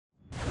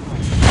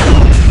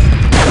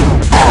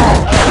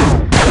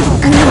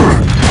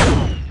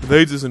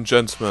Ladies and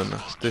gentlemen,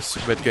 this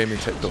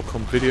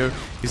RedGamingTech.com video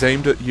is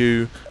aimed at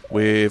you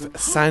with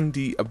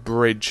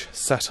SandyBridge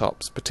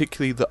setups,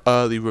 particularly the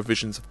early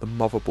revisions of the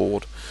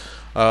motherboard.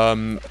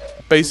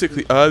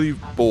 Basically, early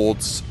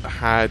boards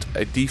had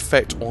a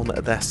defect on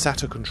their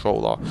SATA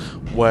controller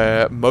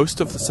where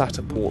most of the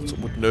SATA ports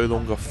would no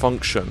longer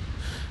function.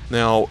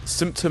 Now,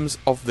 symptoms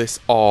of this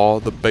are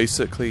that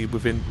basically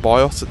within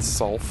BIOS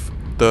itself,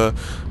 the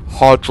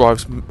hard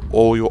drives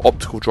or your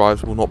optical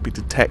drives will not be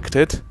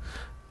detected,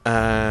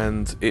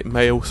 and it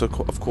may also,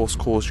 of course,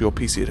 cause your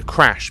PC to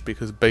crash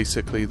because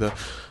basically the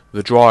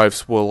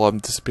drives will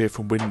disappear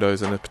from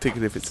Windows, and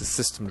particularly if it's a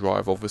system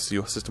drive, obviously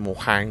your system will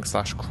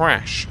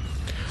hang/crash.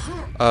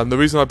 The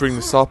reason I bring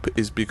this up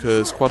is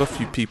because quite a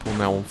few people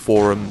now on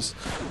forums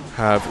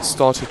have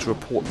started to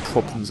report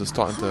problems are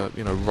starting to,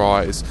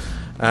 rise.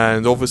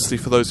 And obviously,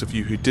 for those of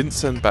you who didn't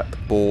send back the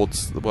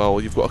boards, well,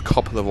 you've got a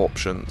couple of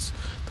options.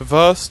 The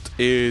first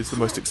is the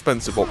most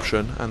expensive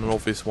option, and an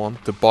obvious one,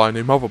 to buy a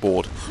new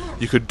motherboard.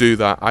 You could do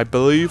that. I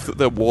believe that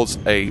there was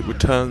a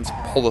returns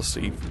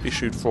policy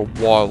issued for a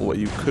while where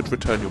you could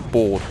return your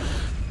board,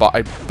 but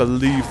I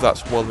believe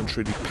that's well and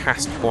truly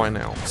passed by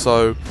now.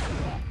 So,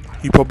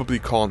 you probably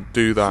can't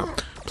do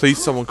that.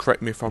 Please someone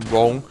correct me if I'm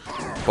wrong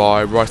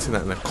by writing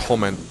that in a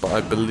comment, but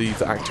I believe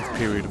the active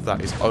period of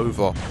that is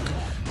over.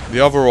 The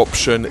other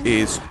option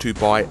is to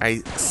buy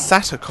a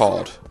SATA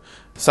card.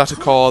 SATA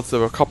cards,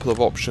 there are a couple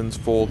of options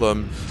for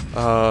them,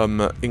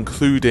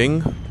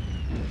 including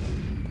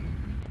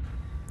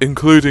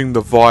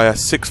the VIA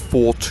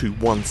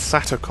 6421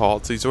 SATA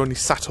cards. These are only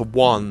SATA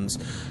 1s,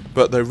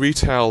 but they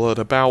retail at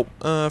about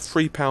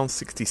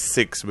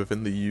 £3.66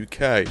 within the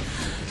UK.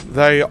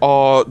 They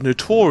are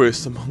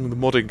notorious among the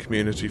modding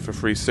community for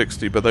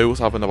 360, but they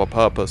also have another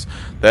purpose.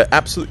 They're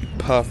absolutely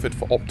perfect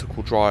for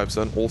optical drives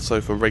and also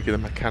for regular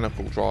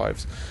mechanical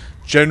drives.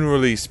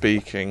 Generally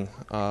speaking,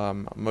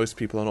 most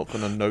people are not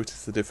going to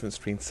notice the difference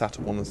between SATA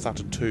 1 and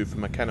SATA 2 for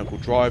mechanical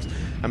drives,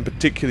 and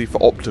particularly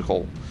for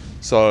optical.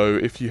 So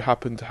if you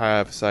happen to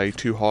have, say,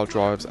 2 hard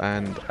drives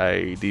and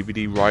a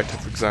DVD writer,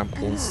 for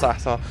example, on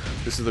SATA,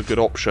 this is a good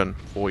option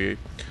for you.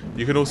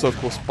 You can also, of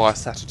course, buy a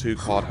SATA 2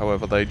 card,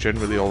 however, they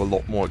generally are a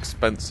lot more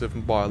expensive,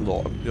 and by a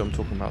lot, I'm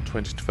talking about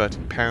 £20 to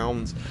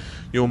 £30.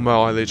 Your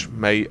mileage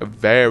may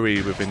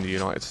vary within the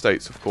United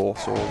States, of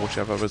course, or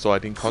whichever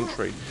residing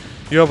country.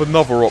 You have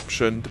another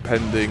option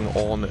depending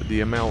on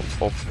the amount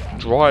of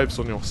drives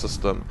on your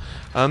system,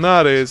 and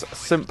that is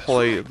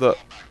simply that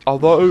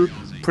although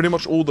pretty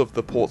much all of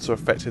the ports are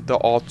affected,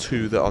 there are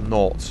 2 that are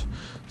not.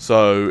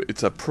 So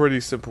it's a pretty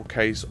simple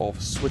case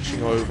of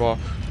switching over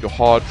your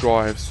hard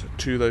drives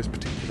to those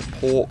particular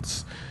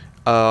ports.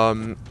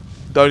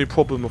 The only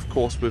problem, of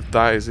course, with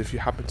that is if you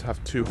happen to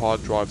have 2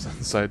 hard drives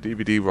and, say, a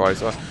DVD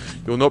writer,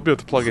 you'll not be able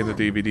to plug in the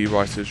DVD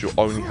writers, you'll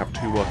only have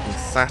 2 working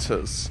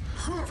SATAs.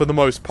 For the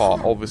most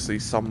part, obviously,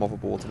 some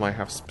motherboards may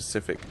have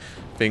specific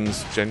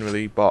things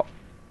generally, but,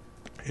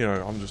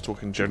 I'm just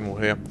talking general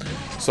here.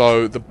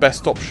 So, the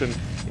best option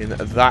in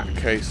that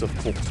case, of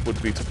course,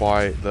 would be to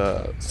buy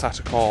the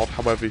SATA card.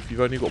 However, if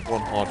you've only got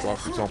 1 hard drive,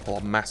 for example,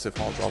 a massive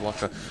hard drive,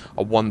 like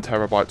a 1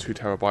 terabyte, 2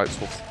 terabytes,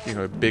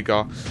 or,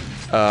 bigger,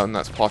 and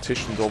that's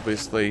partitioned,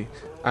 obviously,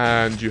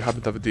 and you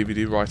happen to have a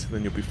DVD writer,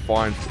 then you'll be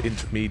fine for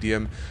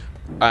intermediate.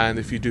 And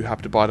if you do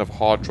have to buy another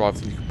hard drive,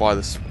 then you can buy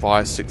this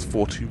VIA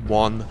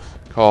 6421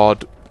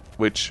 card,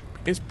 which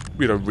is,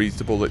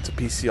 reasonable. It's a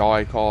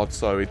PCI card,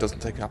 so it doesn't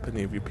take up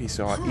any of your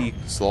PCIe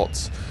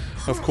slots.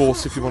 Of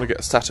course, if you want to get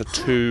a SATA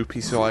 2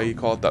 PCIe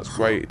card, that's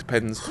great. It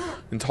depends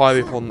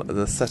entirely upon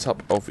the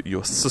setup of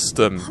your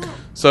system.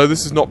 So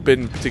this has not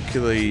been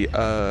particularly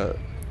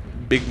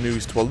big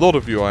news to a lot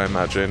of you, I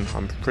imagine.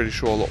 I'm pretty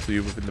sure a lot of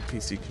you within the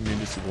PC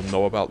community will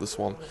know about this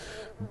one.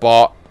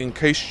 But in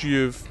case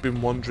you've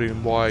been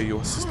wondering why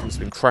your system's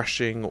been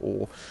crashing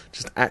or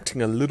just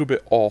acting a little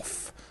bit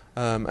off,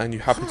 and you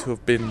happen to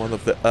have been one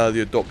of the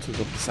early adopters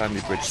of the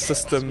SandyBridge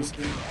systems,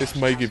 this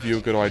may give you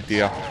a good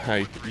idea.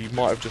 Hey, you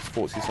might have just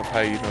thought to yourself,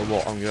 hey, you know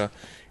what, I'm gonna,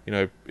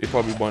 it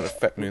probably won't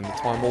affect me in the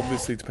time.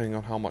 Obviously, depending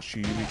on how much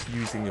you're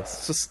using your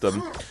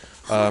system,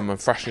 and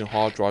thrashing your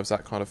hard drives,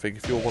 that kind of thing.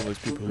 If you're one of those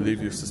people who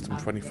leave your system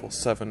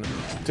 24/7,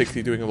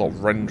 particularly doing a lot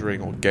of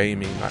rendering or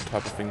gaming, that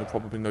type of thing, you'll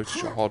probably notice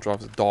your hard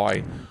drives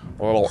die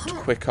a lot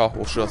quicker,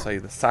 or should I say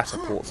the SATA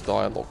ports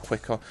die a lot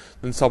quicker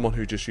than someone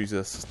who just uses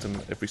a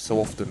system every so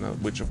often,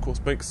 which of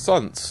course makes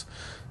sense.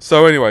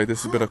 So anyway,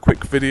 this has been a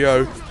quick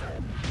video,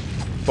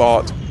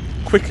 but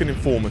quick and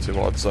informative,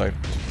 I'd say.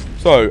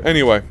 So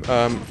anyway,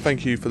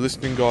 thank you for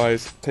listening,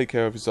 guys. Take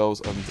care of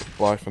yourselves, and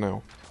bye for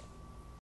now.